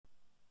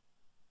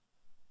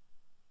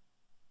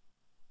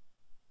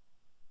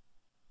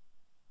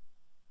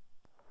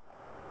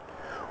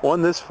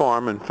On this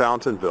farm in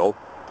Fountainville,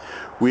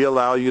 we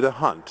allow you to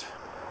hunt.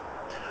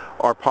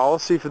 Our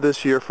policy for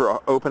this year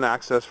for open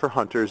access for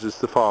hunters is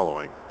the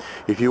following.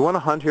 If you want to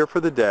hunt here for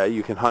the day,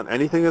 you can hunt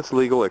anything that's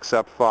legal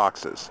except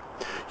foxes.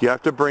 You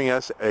have to bring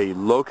us a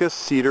locust,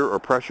 cedar, or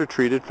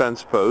pressure-treated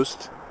fence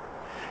post.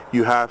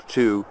 You have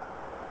to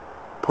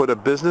put a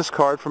business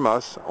card from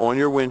us on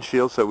your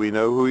windshield so we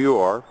know who you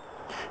are,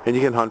 and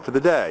you can hunt for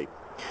the day.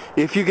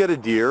 If you get a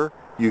deer,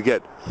 you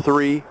get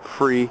 3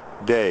 free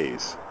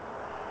days.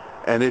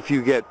 And if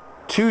you get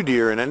 2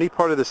 deer in any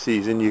part of the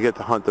season, you get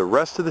to hunt the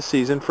rest of the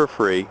season for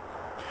free.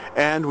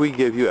 And we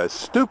give you, as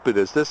stupid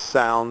as this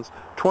sounds,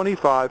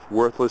 25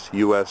 worthless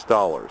US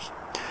dollars.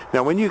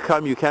 Now when you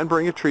come, you can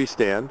bring a tree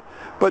stand,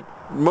 but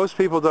most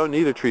people don't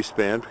need a tree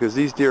stand because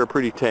these deer are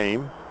pretty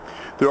tame.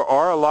 There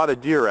are a lot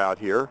of deer out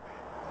here.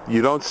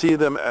 You don't see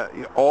them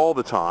all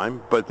the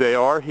time, but they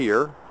are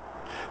here.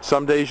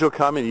 Some days you'll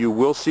come and you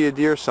will see a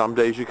deer. Some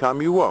days you come,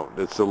 you won't.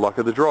 It's the luck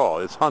of the draw.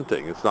 It's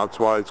hunting. It's not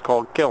why it's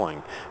called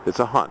killing. It's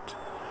a hunt.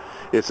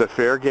 It's a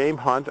fair game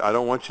hunt. I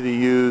don't want you to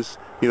use,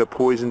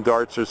 poison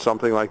darts or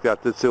something like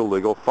that that's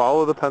illegal.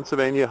 Follow the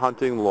Pennsylvania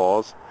hunting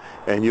laws,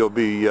 and you'll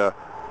be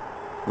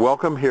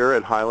welcome here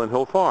at Highland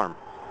Hill Farm.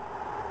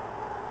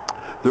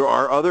 There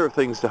are other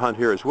things to hunt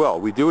here as well.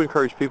 We do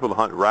encourage people to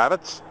hunt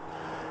rabbits,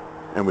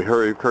 and we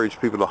encourage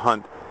people to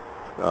hunt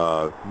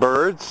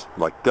birds,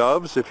 like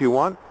doves if you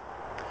want.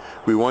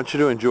 We want you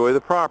to enjoy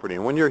the property.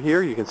 And when you're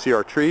here, you can see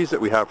our trees that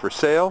we have for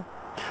sale.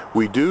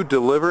 We do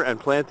deliver and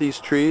plant these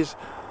trees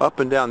up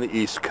and down the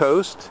East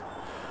Coast.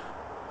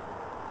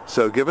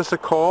 So give us a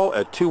call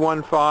at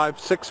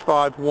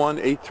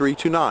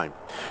 215-651-8329.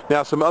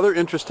 Now, some other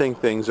interesting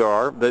things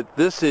are that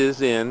this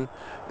is in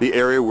the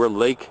area where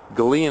Lake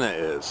Galena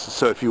is.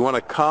 So if you want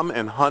to come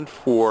and hunt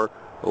for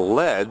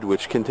lead,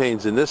 which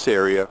contains in this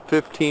area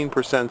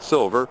 15%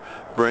 silver,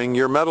 bring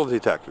your metal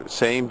detector.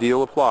 Same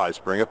deal applies.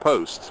 Bring a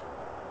post.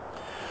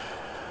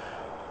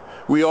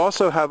 We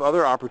also have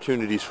other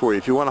opportunities for you.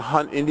 If you want to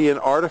hunt Indian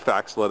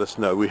artifacts, let us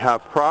know. We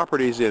have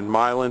properties in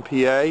Milan, PA,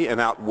 and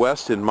out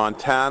west in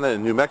Montana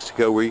and New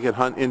Mexico where you can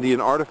hunt Indian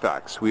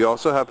artifacts. We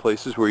also have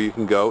places where you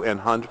can go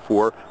and hunt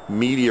for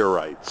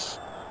meteorites.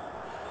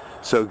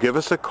 So give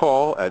us a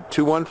call at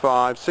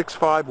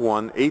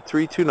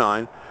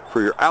 215-651-8329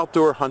 for your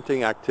outdoor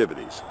hunting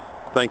activities.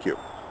 Thank you.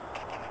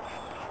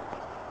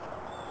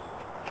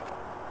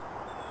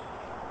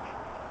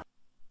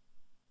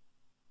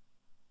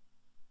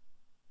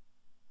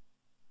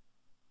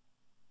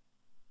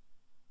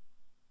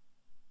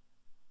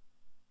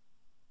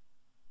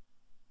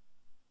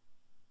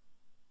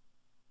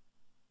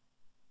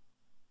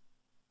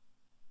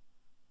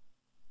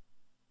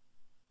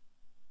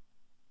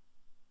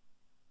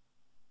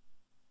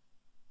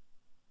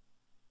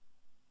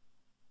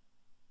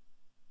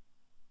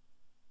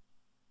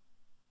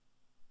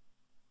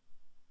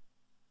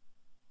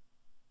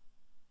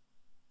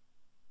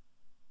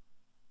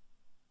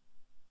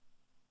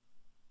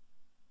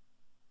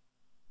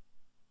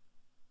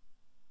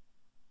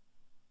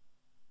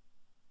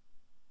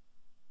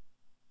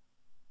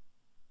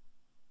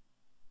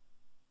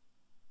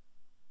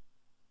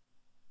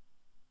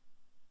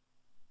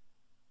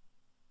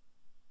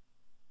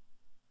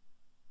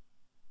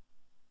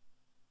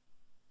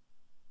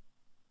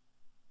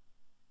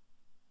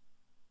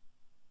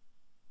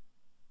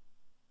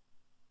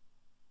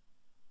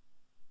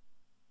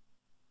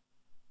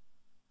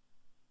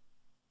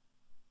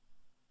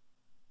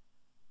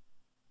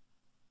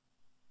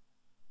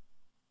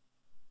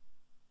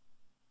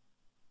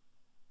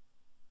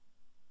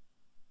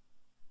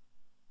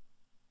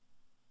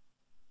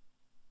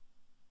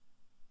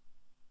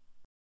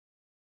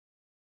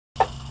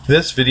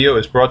 This video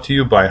is brought to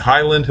you by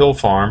Highland Hill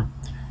Farm.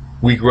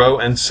 We grow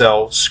and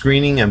sell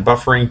screening and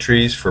buffering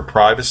trees for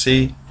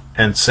privacy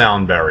and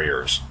sound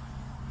barriers.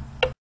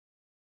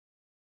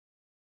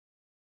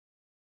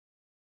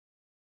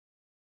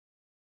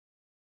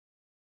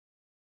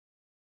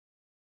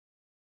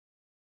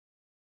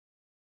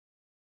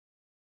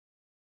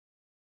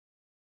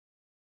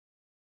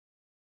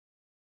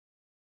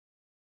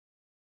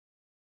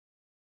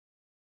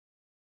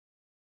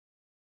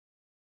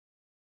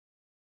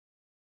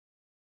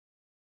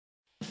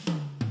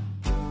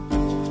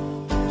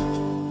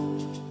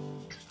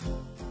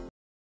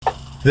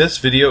 This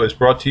video is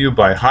brought to you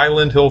by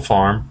Highland Hill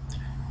Farm.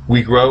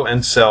 We grow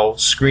and sell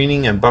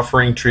screening and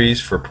buffering trees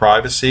for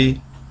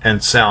privacy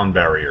and sound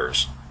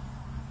barriers.